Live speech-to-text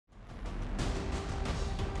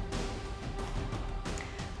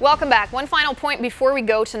Welcome back. One final point before we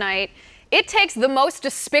go tonight. It takes the most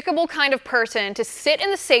despicable kind of person to sit in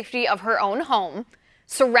the safety of her own home,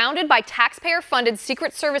 surrounded by taxpayer-funded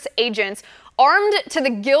Secret Service agents, armed to the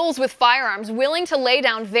gills with firearms, willing to lay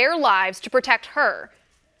down their lives to protect her,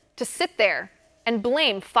 to sit there and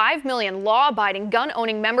blame 5 million law-abiding,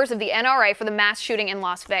 gun-owning members of the NRA for the mass shooting in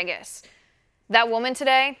Las Vegas. That woman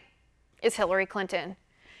today is Hillary Clinton.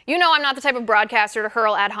 You know I'm not the type of broadcaster to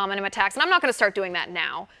hurl ad hominem attacks, and I'm not going to start doing that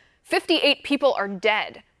now. 58 people are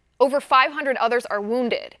dead. Over 500 others are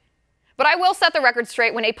wounded. But I will set the record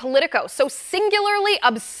straight when a politico so singularly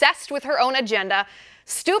obsessed with her own agenda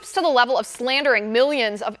stoops to the level of slandering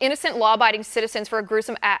millions of innocent law-abiding citizens for a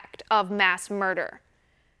gruesome act of mass murder.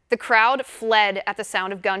 The crowd fled at the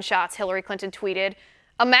sound of gunshots, Hillary Clinton tweeted.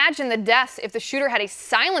 Imagine the deaths if the shooter had a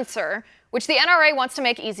silencer, which the NRA wants to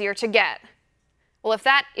make easier to get. Well, if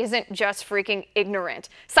that isn't just freaking ignorant.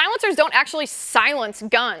 Silencers don't actually silence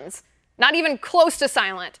guns. Not even close to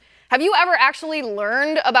silent. Have you ever actually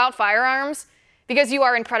learned about firearms? Because you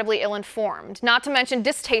are incredibly ill-informed, not to mention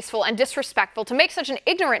distasteful and disrespectful to make such an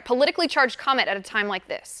ignorant, politically charged comment at a time like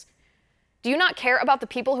this. Do you not care about the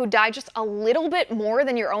people who die just a little bit more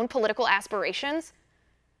than your own political aspirations?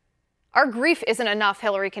 Our grief isn't enough,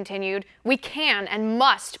 Hillary continued. We can and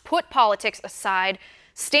must put politics aside,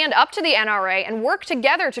 stand up to the NRA, and work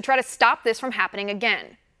together to try to stop this from happening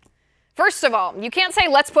again. First of all, you can't say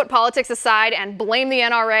let's put politics aside and blame the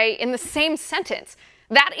NRA in the same sentence.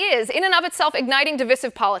 That is, in and of itself, igniting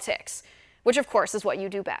divisive politics, which of course is what you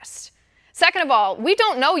do best. Second of all, we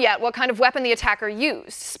don't know yet what kind of weapon the attacker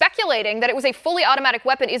used. Speculating that it was a fully automatic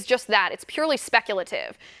weapon is just that. It's purely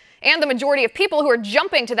speculative. And the majority of people who are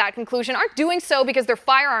jumping to that conclusion aren't doing so because they're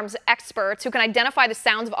firearms experts who can identify the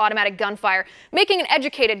sounds of automatic gunfire, making an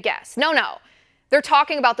educated guess. No, no. They're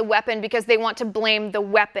talking about the weapon because they want to blame the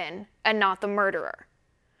weapon and not the murderer.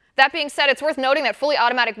 That being said, it's worth noting that fully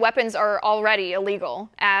automatic weapons are already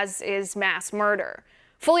illegal, as is mass murder.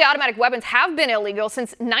 Fully automatic weapons have been illegal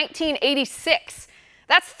since 1986.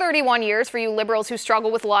 That's 31 years for you liberals who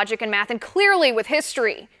struggle with logic and math and clearly with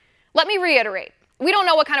history. Let me reiterate. We don't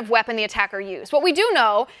know what kind of weapon the attacker used. What we do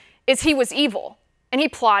know is he was evil, and he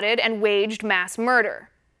plotted and waged mass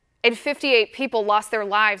murder. And 58 people lost their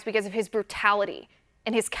lives because of his brutality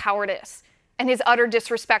and his cowardice and his utter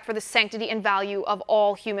disrespect for the sanctity and value of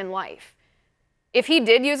all human life. If he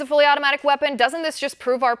did use a fully automatic weapon, doesn't this just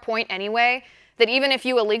prove our point anyway? That even if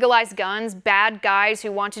you illegalize guns, bad guys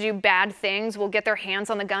who want to do bad things will get their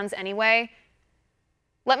hands on the guns anyway?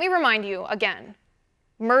 Let me remind you again,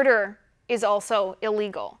 murder is also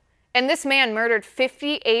illegal. And this man murdered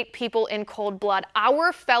 58 people in cold blood,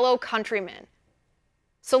 our fellow countrymen.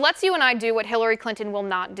 So let's you and I do what Hillary Clinton will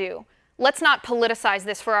not do. Let's not politicize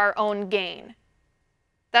this for our own gain.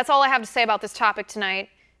 That's all I have to say about this topic tonight,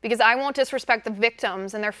 because I won't disrespect the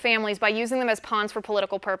victims and their families by using them as pawns for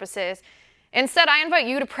political purposes. Instead, I invite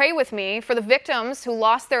you to pray with me for the victims who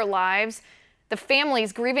lost their lives, the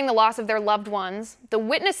families grieving the loss of their loved ones, the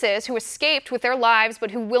witnesses who escaped with their lives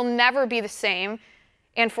but who will never be the same,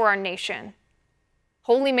 and for our nation.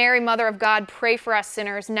 Holy Mary, Mother of God, pray for us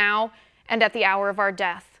sinners now and at the hour of our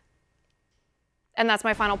death. And that's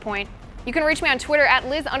my final point. You can reach me on Twitter at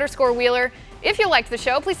Liz_Wheeler. If you liked the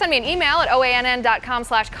show, please send me an email at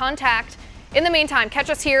oann.com/contact. In the meantime, catch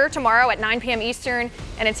us here tomorrow at 9 p.m. Eastern.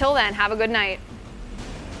 And until then, have a good night.